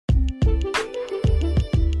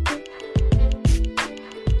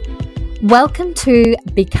Welcome to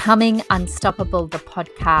Becoming Unstoppable, the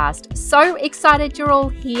podcast. So excited you're all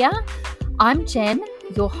here. I'm Jen,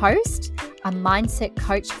 your host, a mindset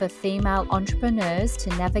coach for female entrepreneurs to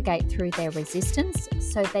navigate through their resistance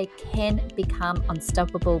so they can become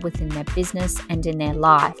unstoppable within their business and in their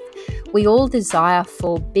life. We all desire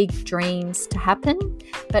for big dreams to happen,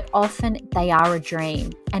 but often they are a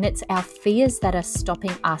dream, and it's our fears that are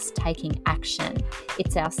stopping us taking action.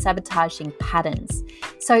 It's our sabotaging patterns.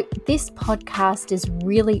 So this podcast is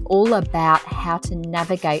really all about how to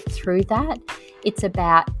navigate through that. It's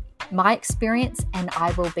about my experience, and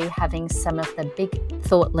I will be having some of the big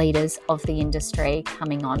thought leaders of the industry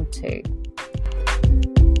coming on too.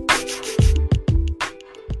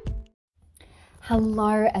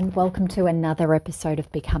 Hello and welcome to another episode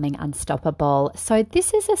of Becoming Unstoppable. So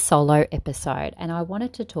this is a solo episode, and I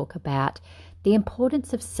wanted to talk about the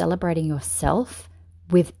importance of celebrating yourself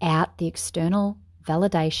without the external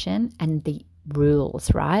validation and the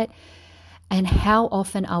rules, right? And how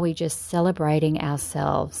often are we just celebrating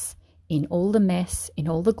ourselves in all the mess, in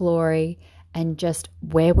all the glory, and just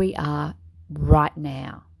where we are right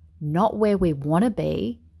now, not where we want to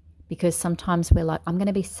be, because sometimes we're like, I'm going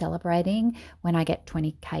to be celebrating when I get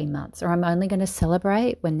 20K months, or I'm only going to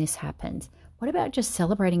celebrate when this happens. What about just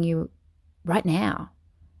celebrating you right now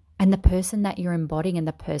and the person that you're embodying and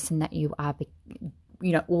the person that you are,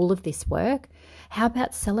 all of this work? How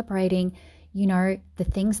about celebrating the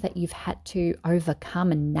things that you've had to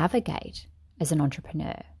overcome and navigate as an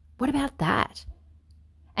entrepreneur? What about that?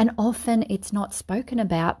 And often it's not spoken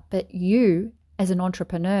about, but you as an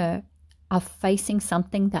entrepreneur are facing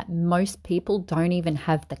something that most people don't even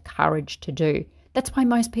have the courage to do. That's why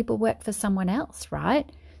most people work for someone else, right?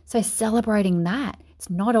 So celebrating that,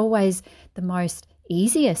 it's not always the most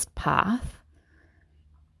easiest path.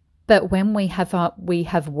 But when we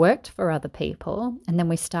have worked for other people and then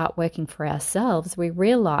we start working for ourselves, we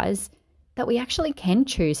realize that we actually can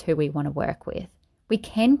choose who we want to work with. We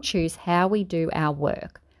can choose how we do our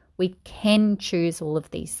work. We can choose all of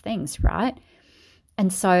these things, right?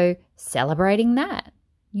 And so celebrating that,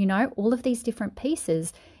 all of these different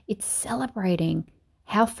pieces, it's celebrating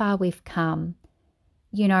how far we've come.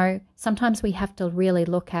 Sometimes we have to really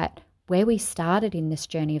look at where we started in this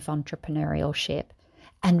journey of entrepreneurship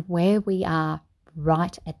and where we are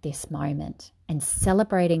right at this moment, and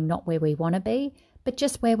celebrating not where we want to be, but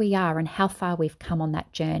just where we are and how far we've come on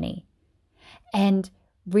that journey. And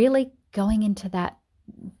really going into that,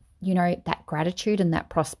 that gratitude and that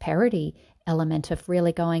prosperity element of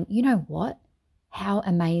really going, you know what, how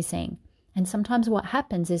amazing. And sometimes what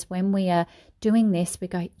happens is when we are doing this, we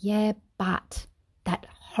go, yeah, but that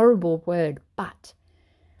horrible word, but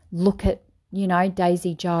look at,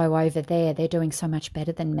 Daisy Joe over there, they're doing so much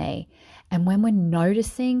better than me. And when we're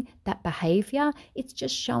noticing that behavior, it's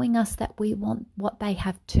just showing us that we want what they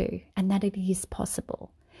have too, and that it is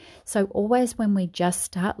possible. So always when we just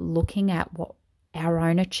start looking at what our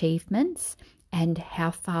own achievements and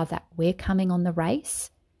how far that we're coming on the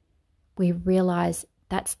race, we realize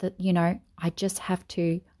that's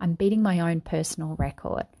I'm beating my own personal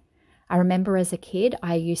record. I remember as a kid,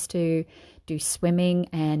 I used to do swimming,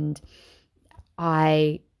 and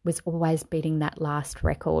I was always beating that last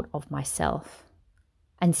record of myself.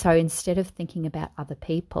 And so instead of thinking about other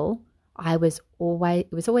people, it was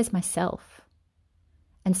always myself.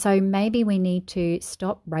 And so maybe we need to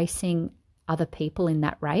stop racing other people in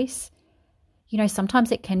that race.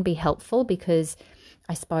 Sometimes it can be helpful because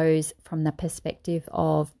I suppose from the perspective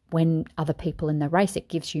of when other people in the race, it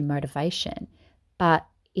gives you motivation, but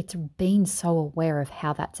it's being so aware of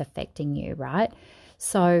how that's affecting you, right?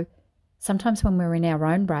 So sometimes when we're in our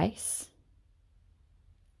own race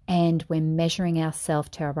and we're measuring ourselves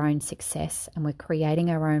to our own success and we're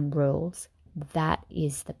creating our own rules, that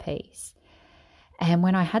is the piece. And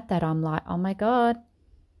when I had that, I'm like, oh my God,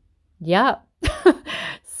 yeah.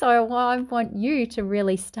 So I want you to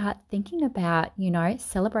really start thinking about,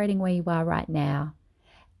 celebrating where you are right now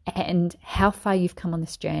and how far you've come on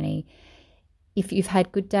this journey. If you've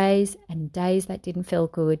had good days and days that didn't feel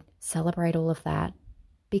good, celebrate all of that,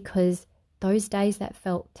 because those days that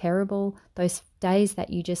felt terrible, those days that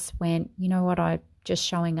you just went, you know what, I'm just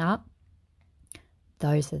showing up,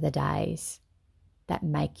 those are the days that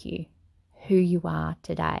make you who you are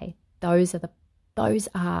today. Those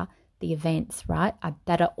are the events, right,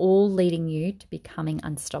 that are all leading you to becoming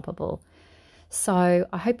unstoppable. So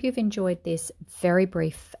I hope you've enjoyed this very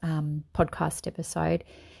brief podcast episode.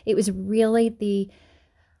 It was really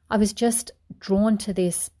I was just drawn to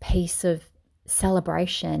this piece of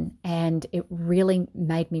celebration, and it really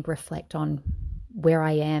made me reflect on where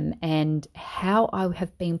I am and how I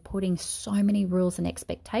have been putting so many rules and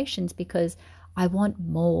expectations because I want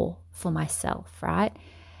more for myself, right?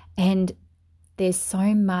 And there's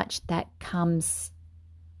so much that comes,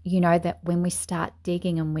 that when we start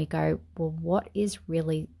digging and we go, well, what is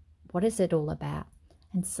it all about?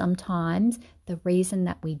 And sometimes the reason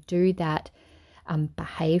that we do that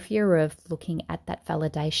behavior of looking at that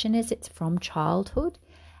validation is it's from childhood,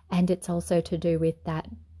 and it's also to do with that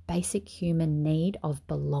basic human need of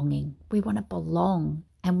belonging. We want to belong.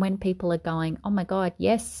 And when people are going, oh my God,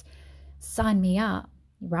 yes, sign me up,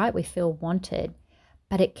 right? We feel wanted.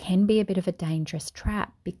 But it can be a bit of a dangerous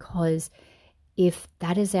trap, because if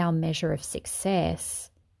that is our measure of success,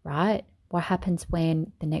 right? What happens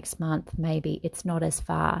when the next month maybe it's not as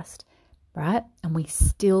fast, right? And we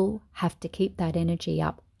still have to keep that energy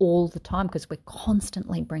up all the time because we're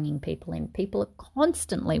constantly bringing people in. People are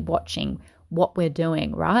constantly watching what we're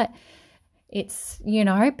doing, right? It's,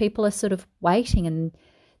 people are sort of waiting, and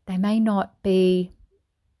they may not think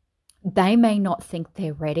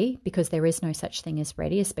they're ready, because there is no such thing as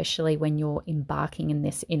ready, especially when you're embarking in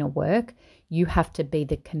this inner work. You have to be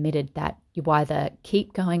the committed that you either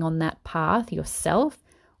keep going on that path yourself,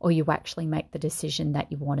 or you actually make the decision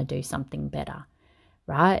that you want to do something better,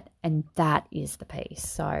 right? And that is the piece.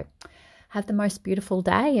 So have the most beautiful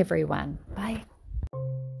day, everyone. Bye.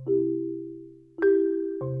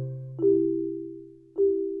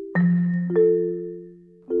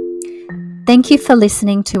 Thank you for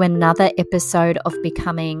listening to another episode of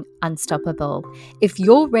Becoming Unstoppable. If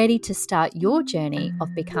you're ready to start your journey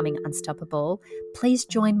of becoming unstoppable, please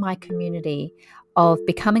join my community of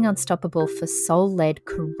Becoming Unstoppable for soul-led,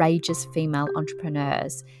 courageous female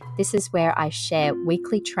entrepreneurs. This is where I share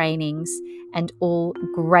weekly trainings and all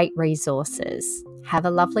great resources. Have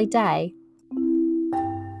a lovely day.